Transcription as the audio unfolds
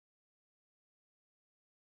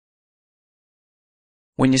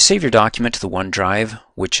When you save your document to the OneDrive,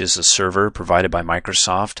 which is a server provided by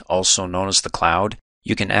Microsoft, also known as the cloud,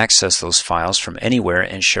 you can access those files from anywhere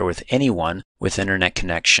and share with anyone with internet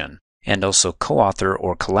connection, and also co-author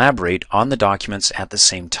or collaborate on the documents at the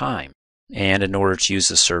same time. And in order to use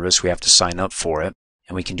the service, we have to sign up for it.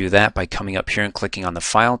 And we can do that by coming up here and clicking on the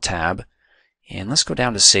File tab. And let's go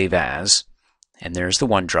down to Save As. And there's the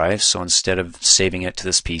OneDrive. So instead of saving it to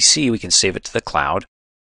this PC, we can save it to the cloud,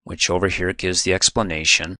 which over here gives the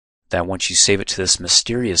explanation that once you save it to this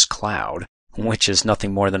mysterious cloud, which is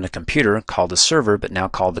nothing more than a computer called a server, but now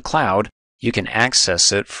called the cloud, you can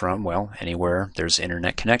access it from, well, anywhere there's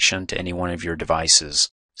internet connection to any one of your devices.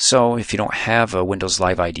 So if you don't have a Windows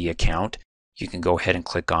Live ID account, you can go ahead and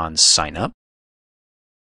click on Sign Up.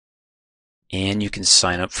 And you can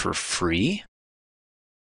sign up for free.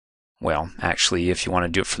 Well, actually, if you want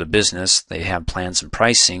to do it for the business, they have plans and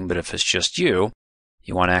pricing, but if it's just you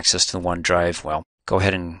want access to the OneDrive, well, go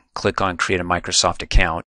ahead and click on Create a Microsoft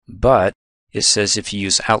account. But it says if you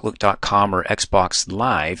use Outlook.com or Xbox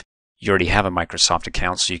Live, you already have a Microsoft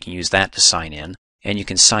account, so you can use that to sign in. And you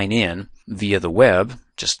can sign in via the web,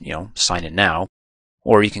 just, sign in now.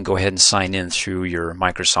 Or you can go ahead and sign in through your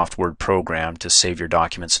Microsoft Word program to save your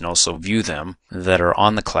documents and also view them that are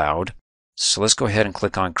on the cloud. So let's go ahead and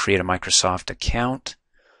click on Create a Microsoft account.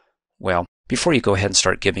 Well, before you go ahead and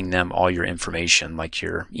start giving them all your information, like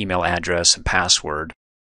your email address and password,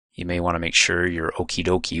 you may want to make sure you're okie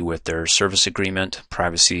dokie with their service agreement,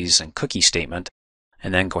 privacies, and cookie statement,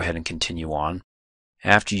 and then go ahead and continue on.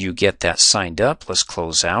 After you get that signed up, let's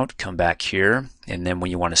close out, come back here, and then when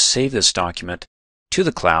you want to save this document to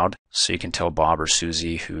the cloud, so you can tell Bob or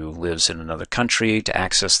Susie who lives in another country to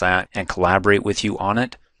access that and collaborate with you on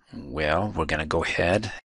it, well, we're going to go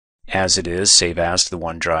ahead, as it is, Save As to the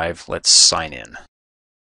OneDrive. Let's sign in.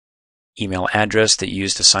 Email address that you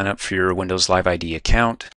use to sign up for your Windows Live ID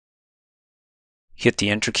account. Hit the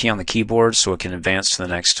Enter key on the keyboard so it can advance to the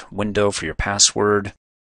next window for your password.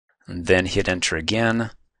 And then hit Enter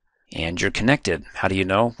again, and you're connected. How do you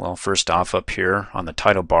know? Well, first off, up here on the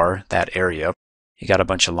title bar, that area, you got a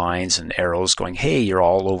bunch of lines and arrows going, hey, you're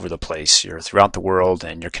all over the place. You're throughout the world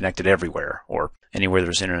and you're connected everywhere. Or anywhere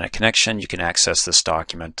there's internet connection, you can access this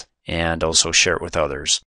document and also share it with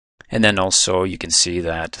others. And then also you can see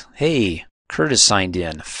that, hey, Kurt is signed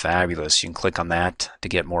in. Fabulous. You can click on that to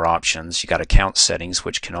get more options. You got account settings,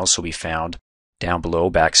 which can also be found down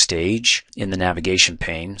below backstage in the navigation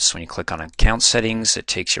pane. So when you click on account settings, it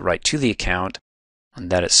takes you right to the account,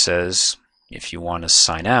 and that it says if you want to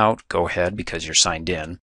sign out, go ahead because you're signed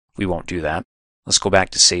in. We won't do that. Let's go back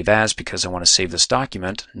to Save As because I want to save this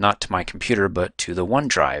document not to my computer but to the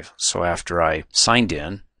OneDrive. So after I signed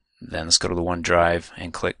in, then let's go to the OneDrive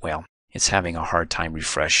and click, well, it's having a hard time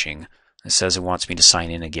refreshing. It says it wants me to sign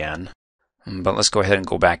in again. But let's go ahead and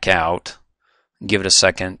go back out. Give it a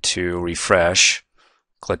second to refresh.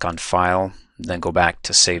 Click on File, then go back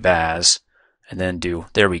to Save As, and then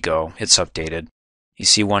there we go, it's updated. You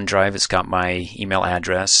see OneDrive, it's got my email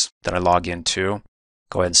address that I log into.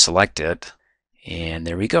 Go ahead and select it, and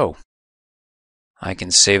there we go. I can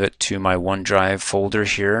save it to my OneDrive folder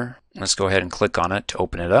here. Let's go ahead and click on it to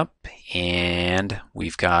open it up, and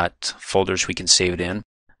we've got folders we can save it in.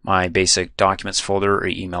 My basic documents folder or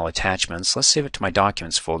email attachments. Let's save it to my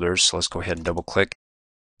documents folder, so let's go ahead and double click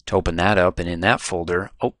to open that up, and in that folder,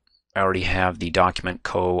 I already have the document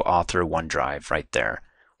co-author OneDrive right there.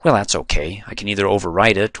 Well, that's okay. I can either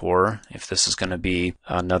overwrite it, or if this is going to be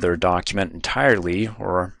another document entirely,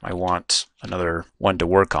 or I want another one to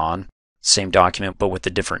work on, same document but with a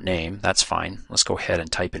different name, that's fine. Let's go ahead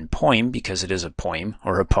and type in poem because it is a poem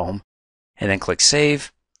or a poem, and then click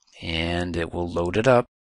Save, and it will load it up.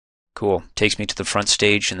 Cool. Takes me to the front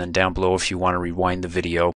stage, and then down below if you want to rewind the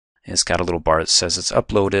video, it's got a little bar that says it's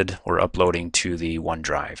uploaded or uploading to the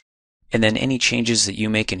OneDrive. And then any changes that you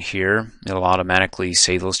make in here, it'll automatically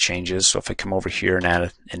save those changes. So if I come over here and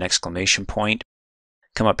add an exclamation point,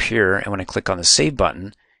 come up here, and when I click on the Save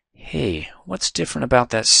button, hey, what's different about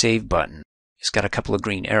that Save button? It's got a couple of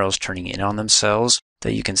green arrows turning in on themselves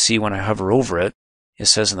that you can see when I hover over it. It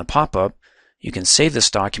says in the pop-up, you can save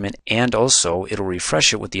this document and also it'll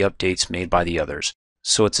refresh it with the updates made by the others.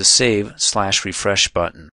 So it's a save/refresh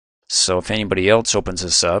button. So if anybody else opens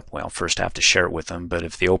this up, well, first I have to share it with them, but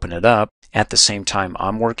if they open it up at the same time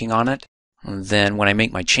I'm working on it, then when I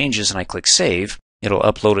make my changes and I click Save, it'll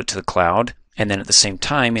upload it to the cloud, and then at the same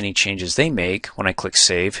time any changes they make, when I click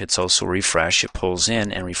Save, it's also refresh. It pulls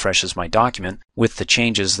in and refreshes my document with the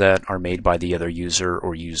changes that are made by the other user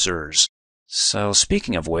or users. So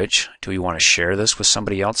speaking of which, do we want to share this with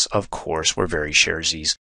somebody else? Of course, we're very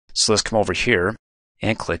sharesies. So let's come over here,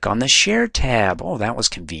 and click on the Share tab. Oh, that was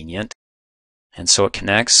convenient. And so it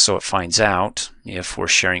connects, so it finds out if we're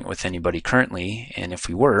sharing it with anybody currently, and if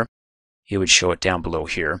we were, it would show it down below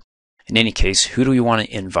here. In any case, who do we want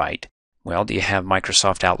to invite? Well, do you have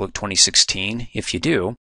Microsoft Outlook 2016? If you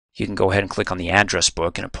do, you can go ahead and click on the address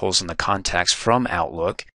book, and it pulls in the contacts from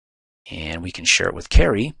Outlook, and we can share it with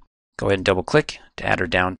Carrie. Go ahead and double click to add her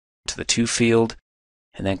down to the To field,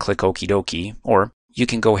 and then click Okie dokie, or you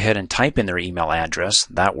can go ahead and type in their email address.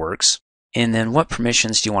 That works. And then what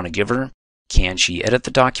permissions do you want to give her? Can she edit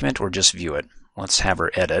the document or just view it? Let's have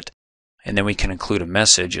her edit. And then we can include a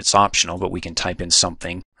message. It's optional, but we can type in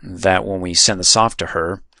something that when we send this off to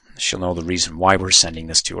her, she'll know the reason why we're sending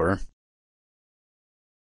this to her.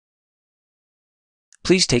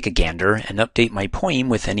 Please take a gander and update my poem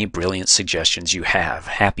with any brilliant suggestions you have.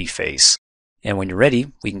 Happy face. And when you're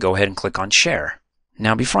ready, we can go ahead and click on Share.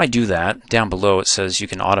 Now before I do that, down below it says you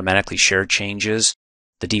can automatically share changes.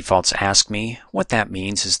 The default's Ask Me. What that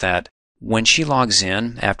means is that when she logs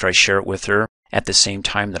in after I share it with her at the same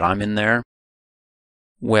time that I'm in there,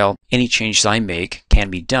 well, any changes I make can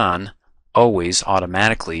be done always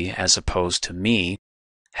automatically, as opposed to me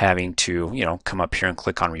having to, come up here and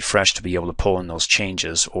click on refresh to be able to pull in those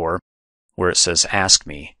changes, or where it says Ask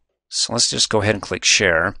Me. So let's just go ahead and click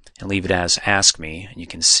Share and leave it as Ask Me, and you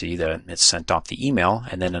can see that it's sent off the email,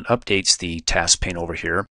 and then it updates the task pane over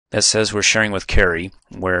here that says we're sharing with Carrie,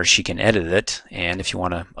 where she can edit it. And if you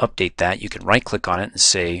want to update that, you can right click on it and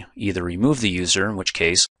say either remove the user, in which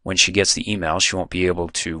case when she gets the email she won't be able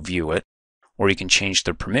to view it, or you can change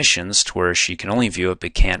the permissions to where she can only view it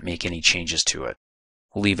but can't make any changes to it.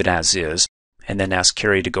 We'll leave it as is, and then ask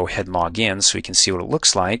Carrie to go ahead and log in so we can see what it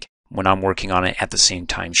looks like when I'm working on it at the same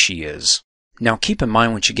time she is. Now keep in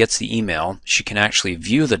mind, when she gets the email, she can actually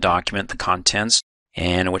view the document, the contents,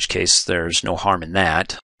 and in which case there's no harm in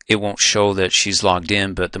that. It won't show that she's logged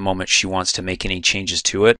in, but the moment she wants to make any changes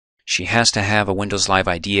to it, she has to have a Windows Live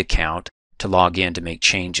ID account to log in to make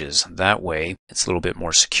changes. That way it's a little bit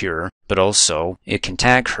more secure, but also it can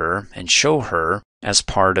tag her and show her as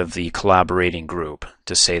part of the collaborating group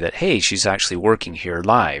to say that, hey, she's actually working here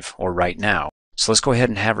live or right now. So let's go ahead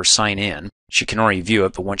and have her sign in. She can already view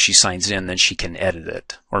it, but once she signs in, then she can edit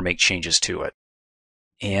it or make changes to it.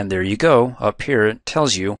 And there you go. Up here it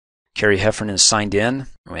tells you Carrie Heffernan is signed in,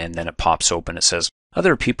 and then it pops open. It says,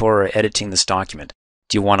 other people are editing this document.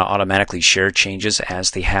 Do you want to automatically share changes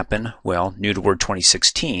as they happen? Well, new to Word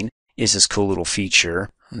 2016 is this cool little feature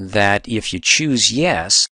that if you choose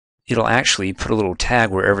yes, it'll actually put a little tag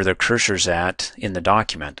wherever the cursor's at in the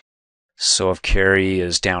document. So if Carrie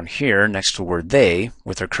is down here next to the word they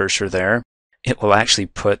with her cursor there, it will actually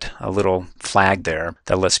put a little flag there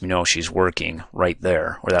that lets me know she's working right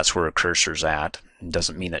there, or that's where her cursor's at. It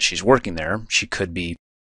doesn't mean that she's working there. She could be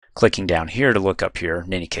clicking down here to look up here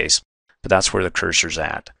in any case, but that's where the cursor's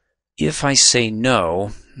at. If I say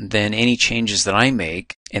no, then any changes that I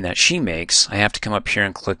make and that she makes, I have to come up here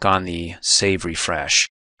and click on the Save Refresh.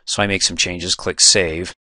 So I make some changes, click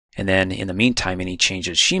Save, and then in the meantime, any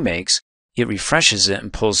changes she makes, it refreshes it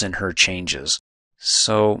and pulls in her changes.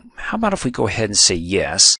 So how about if we go ahead and say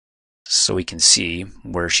yes, so we can see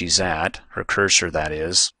where she's at, her cursor that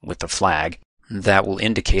is, with the flag. That will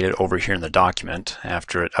indicate it over here in the document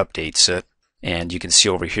after it updates it. And you can see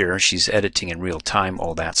over here she's editing in real time.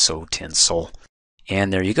 Oh, that's so tinsel.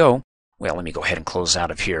 And there you go. Well, let me go ahead and close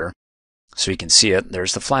out of here so you can see it.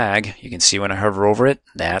 There's the flag. You can see when I hover over it,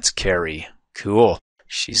 that's Carrie. Cool.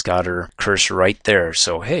 She's got her cursor right there.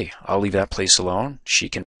 So hey, I'll leave that place alone. She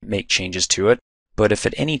can make changes to it. But if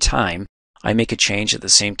at any time I make a change at the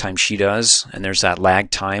same time she does, and there's that lag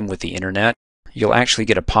time with the internet, you'll actually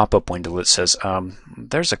get a pop-up window that says,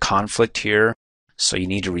 there's a conflict here, so you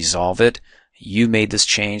need to resolve it. You made this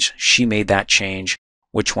change, she made that change.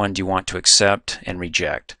 Which one do you want to accept and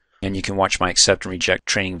reject? And you can watch my accept and reject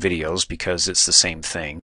training videos because it's the same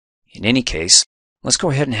thing. In any case, let's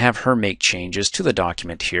go ahead and have her make changes to the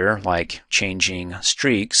document here, like changing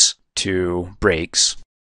streaks to breaks.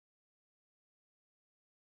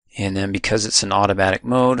 And then because it's in automatic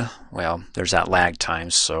mode, well, there's that lag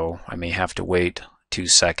time, so I may have to wait 2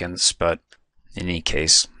 seconds, but in any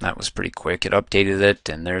case, that was pretty quick. It updated it,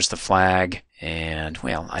 and there's the flag, and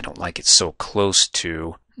well, I don't like it so close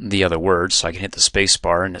to the other words, so I can hit the space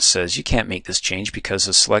bar, and it says you can't make this change because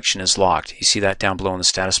the selection is locked. You see that down below in the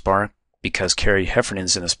status bar? Because Carrie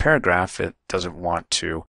Heffernan's in this paragraph, it doesn't want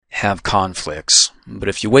to have conflicts. But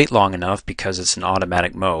if you wait long enough, because it's in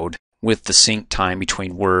automatic mode, with the sync time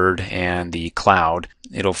between Word and the cloud,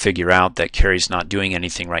 it'll figure out that Carrie's not doing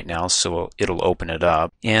anything right now, so it'll open it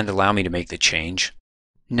up and allow me to make the change.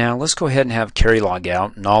 Now let's go ahead and have Carrie log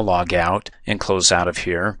out, and I'll log out and close out of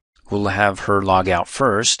here. We'll have her log out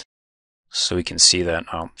first so we can see that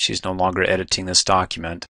she's no longer editing this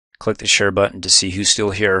document. Click the share button to see who's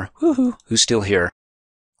still here. Woohoo! Who's still here?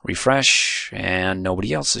 Refresh, and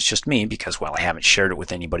nobody else. It's just me because, well, I haven't shared it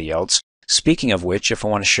with anybody else. Speaking of which, if I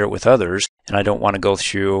want to share it with others and I don't want to go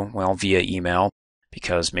through, well, via email,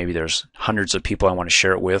 because maybe there's hundreds of people I want to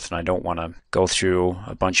share it with and I don't want to go through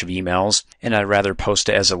a bunch of emails, and I'd rather post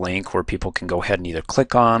it as a link where people can go ahead and either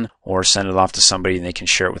click on or send it off to somebody and they can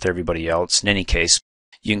share it with everybody else. In any case,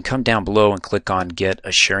 you can come down below and click on Get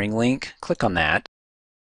a Sharing Link. Click on that.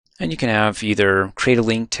 And you can have either create a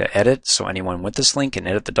link to edit, so anyone with this link can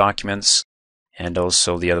edit the documents, and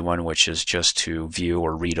also the other one, which is just to view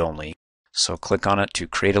or read only. So click on it to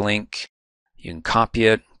create a link. You can copy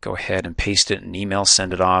it, go ahead and paste it in an email,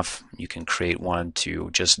 send it off. You can create one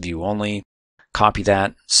to just view only, copy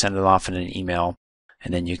that, send it off in an email,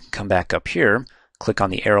 and then you can come back up here, click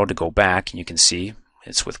on the arrow to go back, and you can see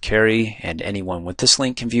it's with Carrie, and anyone with this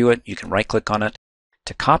link can view it. You can right click on it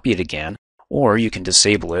to copy it again, or you can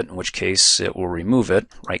disable it, in which case it will remove it.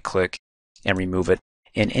 Right click and remove it.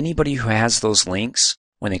 And anybody who has those links,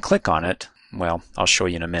 when they click on it, well, I'll show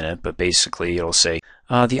you in a minute, but basically it'll say,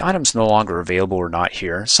 the item's no longer available or not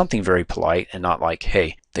here. Something very polite and not like,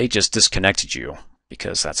 hey, they just disconnected you,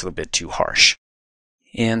 because that's a little bit too harsh.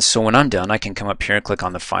 And so when I'm done, I can come up here and click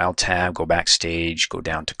on the File tab, go backstage, go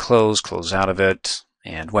down to Close, close out of it.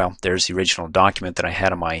 And well, there's the original document that I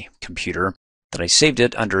had on my computer, that I saved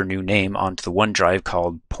it under a new name onto the OneDrive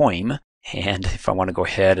called Poem. And if I want to go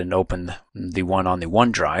ahead and open the one on the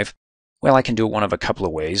OneDrive, well, I can do it one of a couple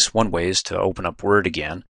of ways. One way is to open up Word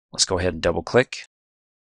again. Let's go ahead and double click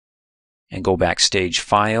and go backstage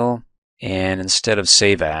File. And instead of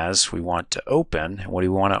Save As, we want to open. And what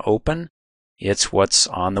do we want to open? It's what's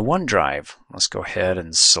on the OneDrive. Let's go ahead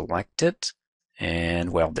and select it.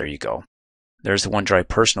 And well, there you go. There's the OneDrive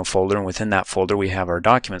personal folder, and within that folder we have our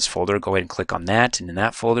documents folder. Go ahead and click on that, and in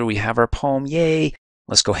that folder we have our poem. Yay!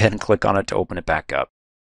 Let's go ahead and click on it to open it back up.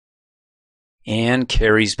 And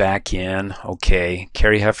Carrie's back in. Okay,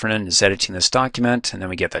 Carrie Heffernan is editing this document, and then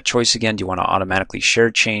we get that choice again. Do you want to automatically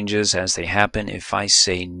share changes as they happen? If I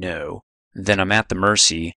say no, then I'm at the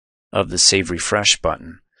mercy of the Save Refresh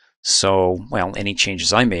button. So, well, any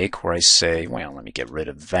changes I make where I say, well, let me get rid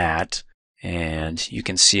of that, and you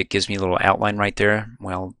can see it gives me a little outline right there.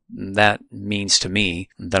 Well, that means to me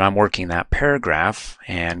that I'm working that paragraph,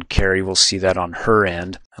 and Carrie will see that on her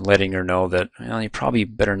end, letting her know that, well, you probably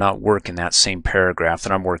better not work in that same paragraph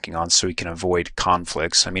that I'm working on so we can avoid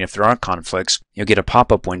conflicts. I mean, if there are conflicts, you'll get a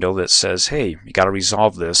pop-up window that says, hey, you got to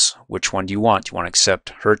resolve this. Which one do you want? Do you want to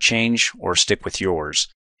accept her change or stick with yours?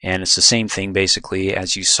 And it's the same thing basically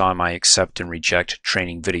as you saw in my accept and reject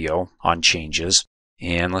training video on changes.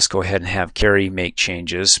 And let's go ahead and have Carrie make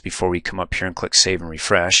changes before we come up here and click Save and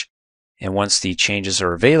Refresh. And once the changes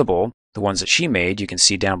are available, the ones that she made, you can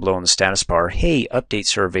see down below in the status bar, hey,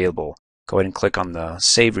 updates are available. Go ahead and click on the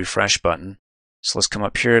Save Refresh button. So let's come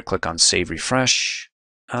up here, click on Save Refresh.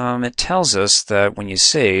 It tells us that when you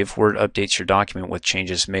save, Word updates your document with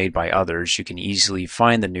changes made by others. You can easily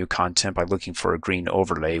find the new content by looking for a green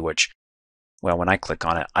overlay, which, well, when I click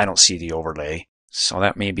on it, I don't see the overlay. So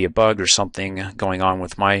that may be a bug or something going on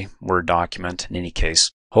with my Word document. In any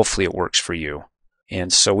case, hopefully it works for you.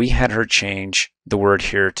 And so we had her change the word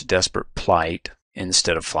here to desperate plight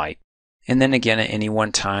instead of flight. And then again, at any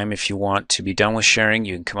one time, if you want to be done with sharing,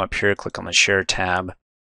 you can come up here, click on the Share tab.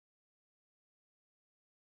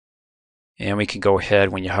 And we can go ahead,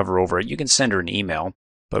 when you hover over it, you can send her an email,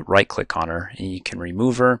 but right-click on her and you can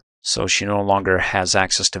remove her so she no longer has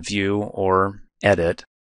access to view or edit,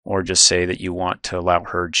 or just say that you want to allow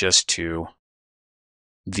her just to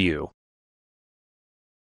view.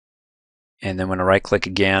 And then when I right-click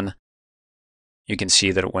again, you can see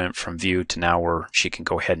that it went from view to now where she can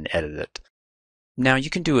go ahead and edit it. Now you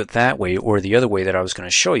can do it that way, or the other way that I was going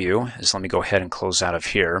to show you is, let me go ahead and close out of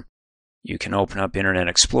here. You can open up Internet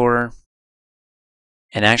Explorer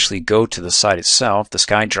and actually go to the site itself, the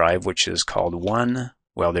SkyDrive, which is called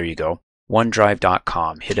there you go,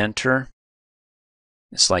 OneDrive.com. Hit enter.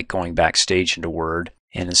 It's like going backstage into Word.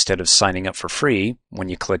 And instead of signing up for free, when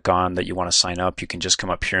you click on that you want to sign up, you can just come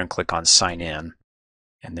up here and click on Sign In.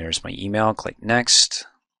 And there's my email. Click Next.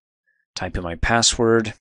 Type in my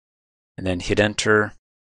password. And then hit enter.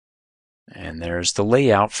 And there's the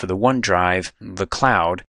layout for the OneDrive, the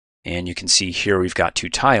cloud. And you can see here we've got two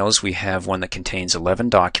tiles. We have one that contains 11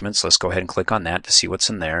 documents. Let's go ahead and click on that to see what's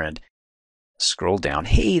in there. And scroll down.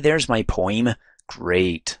 Hey, there's my poem.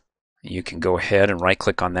 Great. You can go ahead and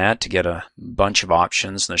right-click on that to get a bunch of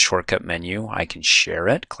options in the shortcut menu. I can share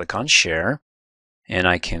it, click on Share, and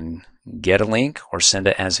I can get a link or send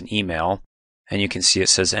it as an email. And you can see it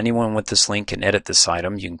says anyone with this link can edit this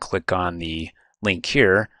item. You can click on the link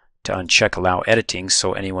here to uncheck Allow Editing,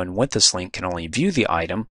 so anyone with this link can only view the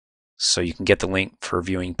item. So you can get the link for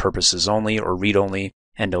viewing purposes only or read only,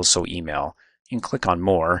 and also email. You can click on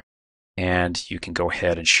More, and you can go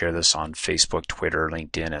ahead and share this on Facebook, Twitter,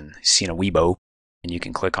 LinkedIn, and Sina Weibo. And you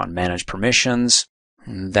can click on Manage Permissions.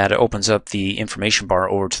 That opens up the information bar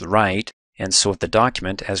over to the right. And so with the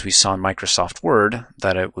document, as we saw in Microsoft Word,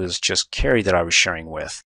 that it was just Carrie that I was sharing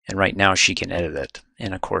with. And right now she can edit it.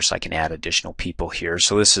 And of course I can add additional people here.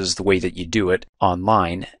 So this is the way that you do it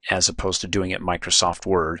online as opposed to doing it in Microsoft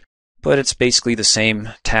Word. But it's basically the same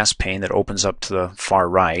task pane that opens up to the far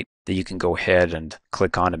right that you can go ahead and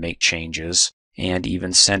click on to make changes and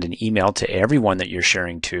even send an email to everyone that you're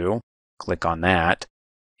sharing to. Click on that.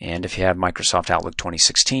 And if you have Microsoft Outlook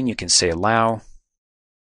 2016, you can say Allow.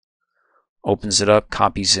 Opens it up,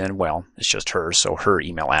 copies in, well, it's just her, so her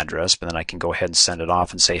email address, but then I can go ahead and send it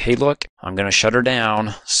off and say, hey, look, I'm going to shut her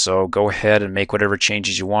down, so go ahead and make whatever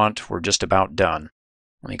changes you want. We're just about done.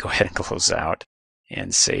 Let me go ahead and close out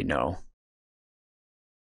and say no.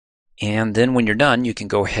 And then when you're done, you can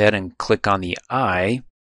go ahead and click on the I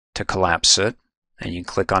to collapse it, and you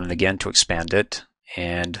can click on it again to expand it.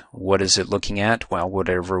 And what is it looking at? Well,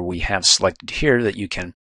 whatever we have selected here that you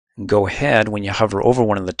can go ahead when you hover over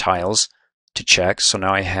one of the tiles to check. So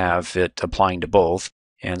now I have it applying to both.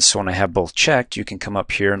 And so when I have both checked, you can come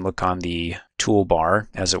up here and look on the toolbar,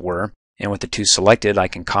 as it were. And with the two selected, I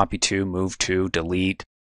can copy to, move to, delete,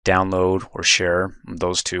 download, or share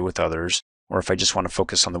those two with others. Or if I just want to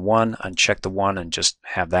focus on the one, uncheck the one and just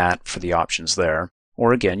have that for the options there.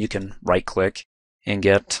 Or again, you can right-click and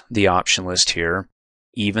get the option list here.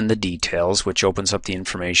 Even the details, which opens up the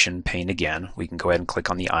information pane again. We can go ahead and click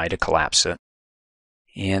on the I to collapse it.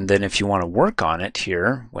 And then if you want to work on it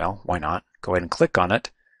here, well, why not? Go ahead and click on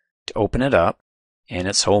it to open it up. And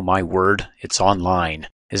it's, oh my word, it's online.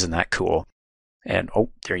 Isn't that cool? And oh,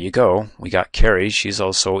 there you go. We got Carrie. She's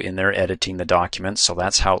also in there editing the document. So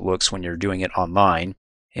that's how it looks when you're doing it online.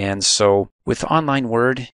 And so with online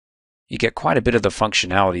Word, you get quite a bit of the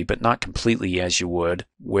functionality, but not completely as you would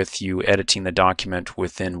with you editing the document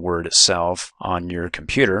within Word itself on your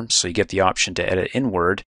computer. So you get the option to edit in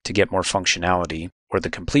Word to get more functionality, or the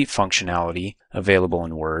complete functionality available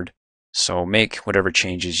in Word. So make whatever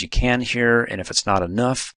changes you can here, and if it's not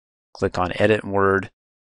enough, click on Edit in Word.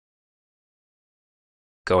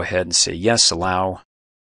 Go ahead and say Yes, Allow.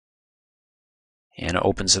 And it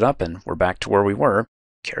opens it up, and we're back to where we were.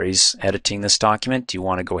 Carrie's editing this document. Do you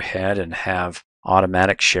want to go ahead and have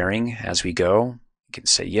automatic sharing as we go? You can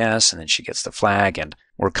say yes, and then she gets the flag, and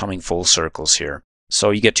we're coming full circles here.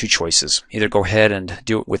 So you get two choices. Either go ahead and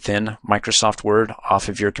do it within Microsoft Word off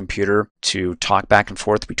of your computer to talk back and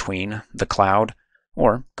forth between the cloud,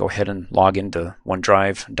 or go ahead and log into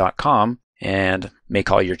OneDrive.com and make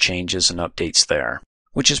all your changes and updates there.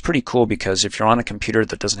 Which is pretty cool because if you're on a computer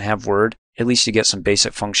that doesn't have Word, at least you get some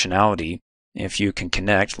basic functionality. If you can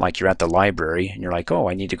connect, like you're at the library and you're like, oh,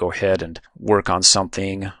 I need to go ahead and work on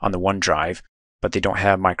something on the OneDrive, but they don't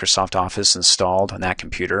have Microsoft Office installed on that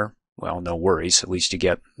computer, well, no worries. At least you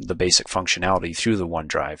get the basic functionality through the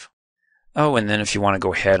OneDrive. Oh, and then if you want to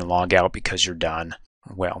go ahead and log out because you're done,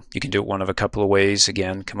 well, you can do it one of a couple of ways.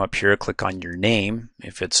 Again, come up here, click on your name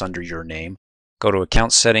if it's under your name. Go to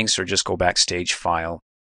Account Settings or just go Backstage File,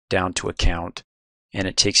 down to Account, and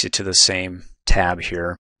it takes you to the same tab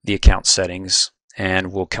here, the Account Settings,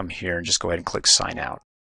 and we'll come here and just go ahead and click Sign Out.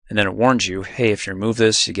 And then it warns you, hey, if you remove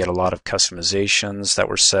this, you get a lot of customizations that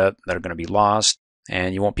were set that are going to be lost,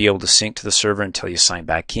 and you won't be able to sync to the server until you sign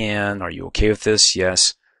back in. Are you okay with this?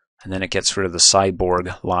 Yes. And then it gets rid of the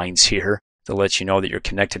cyborg lines here that lets you know that you're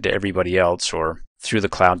connected to everybody else or through the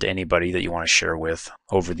cloud to anybody that you want to share with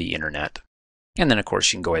over the internet. And then, of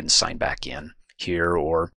course, you can go ahead and sign back in here,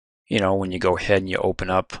 or, you know, when you go ahead and you open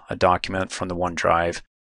up a document from the OneDrive,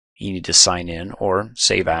 you need to sign in or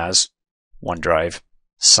save as OneDrive,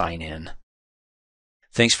 sign in.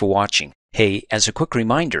 Thanks for watching. Hey, as a quick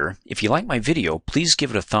reminder, if you like my video, please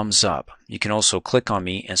give it a thumbs up. You can also click on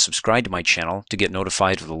me and subscribe to my channel to get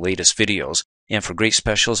notified of the latest videos. And for great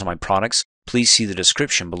specials on my products, please see the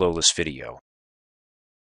description below this video.